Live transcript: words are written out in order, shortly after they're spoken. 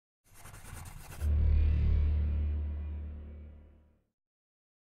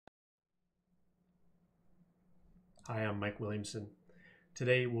Hi, I'm Mike Williamson.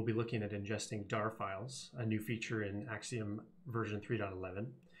 Today we'll be looking at ingesting DAR files, a new feature in AXIOM version 3.11.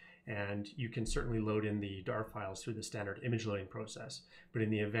 And you can certainly load in the DAR files through the standard image loading process. But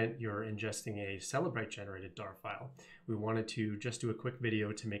in the event you're ingesting a Celebrite generated DAR file, we wanted to just do a quick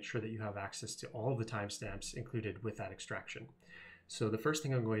video to make sure that you have access to all of the timestamps included with that extraction. So the first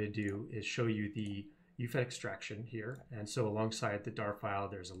thing I'm going to do is show you the UFED extraction here. And so alongside the DAR file,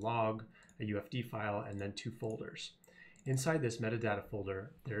 there's a log, a UFD file, and then two folders. Inside this metadata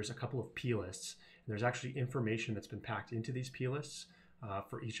folder, there's a couple of plists. And there's actually information that's been packed into these plists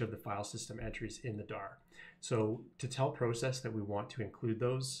for each of the file system entries in the DAR. So to tell process that we want to include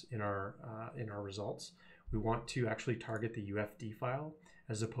those in our results, we want to actually target the UFD file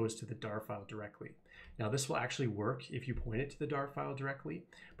as opposed to the DAR file directly. Now this will actually work if you point it to the DAR file directly,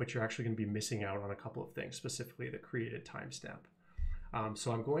 but you're actually going to be missing out on a couple of things, specifically the created timestamp.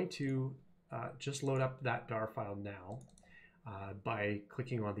 So I'm going to just load up that DAR file now by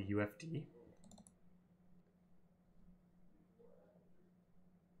clicking on the UFD.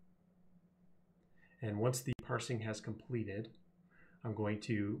 And once the parsing has completed, I'm going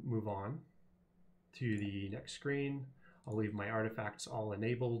to move on to the next screen. I'll leave my artifacts all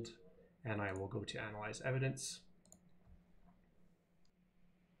enabled, and I will go to Analyze Evidence.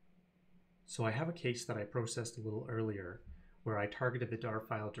 So I have a case that I processed a little earlier where I targeted the DAR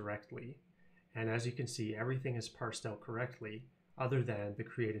file directly. And as you can see, everything is parsed out correctly, other than the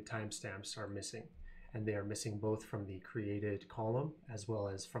created timestamps are missing. And they are missing both from the created column as well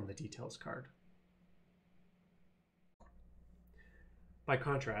as from the details card. By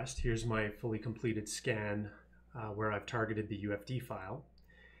contrast, here's my fully completed scan where I've targeted the UFD file.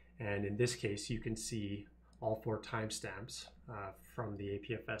 And in this case, you can see all four timestamps from the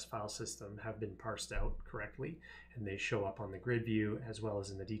APFS file system have been parsed out correctly, and they show up on the grid view as well as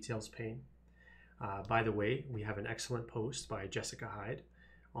in the details pane. By the way, we have an excellent post by Jessica Hyde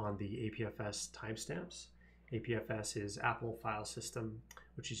on the APFS timestamps. APFS is Apple file system,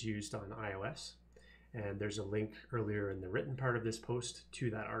 which is used on iOS. And there's a link earlier in the written part of this post to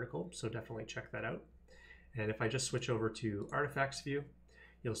that article, so definitely check that out. And if I just switch over to Artifacts view,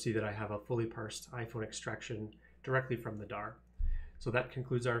 you'll see that I have a fully parsed iPhone extraction directly from the DAR. So that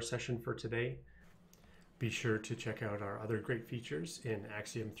concludes our session for today. Be sure to check out our other great features in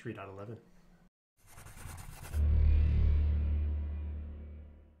AXIOM 3.11.